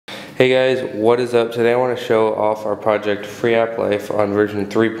Hey guys, what is up? Today I want to show off our project FreeAppLife on version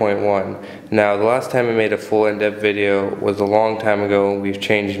 3.1. Now, the last time I made a full in-depth video was a long time ago and we've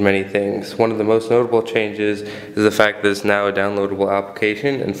changed many things. One of the most notable changes is the fact that it's now a downloadable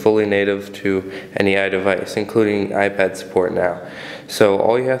application and fully native to any iDevice, including iPad support now. So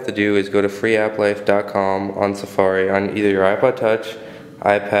all you have to do is go to freeapplife.com on Safari on either your iPod Touch,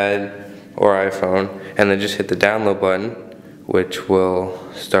 iPad, or iPhone, and then just hit the download button, which will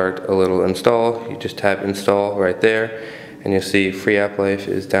start a little install. You just tap install right there and you'll see FreeAppLife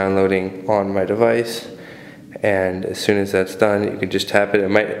is downloading on my device, and as soon as that's done you can just tap it. It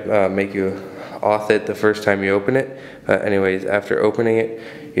might make you auth it the first time you open it, but anyways, after opening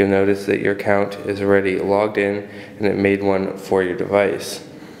it you'll notice that your account is already logged in and it made one for your device.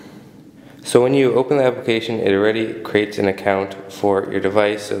 So when you open the application, it already creates an account for your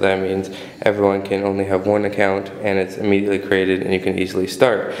device, so that means everyone can only have one account and it's immediately created and you can easily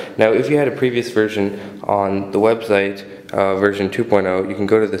start. Now if you had a previous version on the website, version 2.0, you can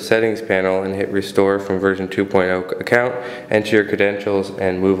go to the settings panel and hit restore from version 2.0 account, enter your credentials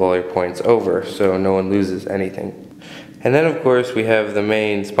and move all your points over so no one loses anything. And then of course we have the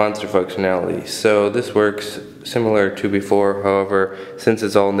main sponsor functionality. So this works similar to before, however, since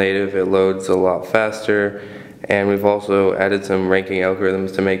it's all native it loads a lot faster, and we've also added some ranking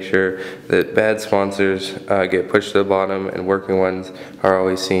algorithms to make sure that bad sponsors get pushed to the bottom and working ones are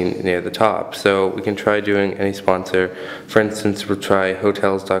always seen near the top. So we can try doing any sponsor. For instance, we'll try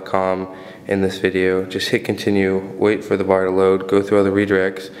hotels.com in this video. Just hit continue, wait for the bar to load, go through all the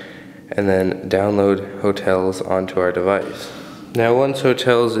redirects, and then download hotels onto our device. Now once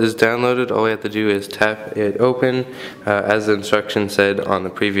hotels is downloaded, all we have to do is tap it open as the instructions said on the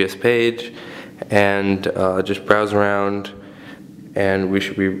previous page, and just browse around, and we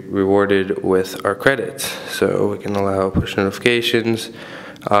should be rewarded with our credits. So we can allow push notifications.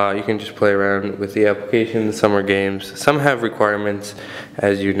 You can just play around with the application. Some are games, some have requirements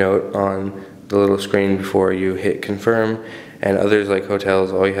as you note on the little screen before you hit confirm, and others like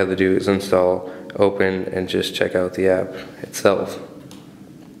hotels, all you have to do is install, open, and just check out the app itself.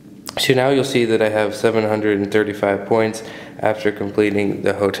 So now you'll see that I have 735 points after completing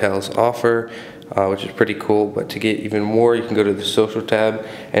the hotels offer, which is pretty cool. But to get even more, you can go to the social tab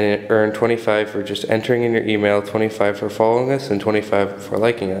and earn 25 for just entering in your email, 25 for following us, and 25 for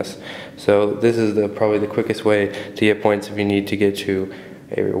liking us. So this is probably the quickest way to get points if you need to get to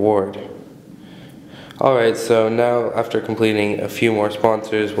a reward. Alright, so now after completing a few more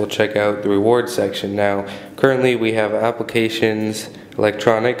sponsors, we'll check out the rewards section. Now, currently we have applications,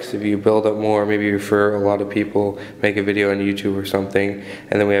 electronics, if you build up more, maybe refer a lot of people, make a video on YouTube or something,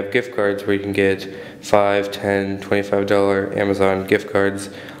 and then we have gift cards where you can get $5, $10, $25 Amazon gift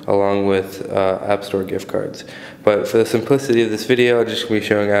cards along with App Store gift cards. But for the simplicity of this video, I'm just going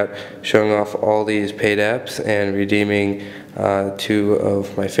to be showing off all these paid apps and redeeming two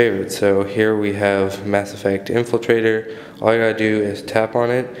of my favorites. So here we have Mass Effect Infiltrator. All you gotta do is tap on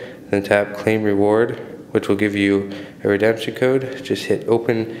it, then tap Claim Reward, which will give you a redemption code. Just hit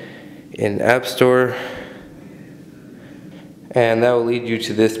open in App Store, and that will lead you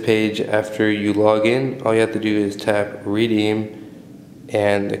to this page after you log in. All you have to do is tap Redeem,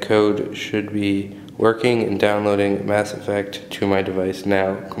 and the code should be working and downloading Mass Effect to my device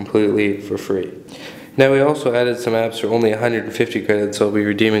now, completely for free. Now we also added some apps for only 150 credits, so I'll be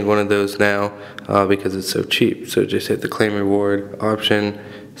redeeming one of those now because it's so cheap. So just hit the Claim Reward option,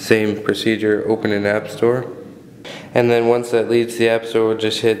 same procedure, open an App Store. And then once that leads to the App Store, we'll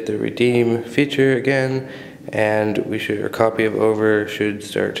just hit the Redeem feature again, and our copy of Over should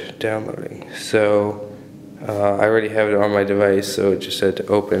start downloading. So I already have it on my device, so it just said to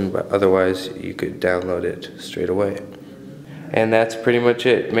open, but otherwise you could download it straight away. And that's pretty much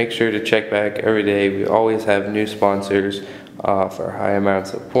it. Make sure to check back every day. We always have new sponsors for high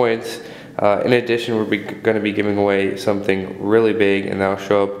amounts of points. In addition, we're going to be giving away something really big, and that'll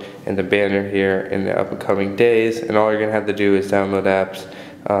show up in the banner here in the upcoming days. And all you're going to have to do is download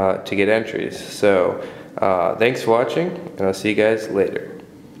apps to get entries. So thanks for watching, and I'll see you guys later.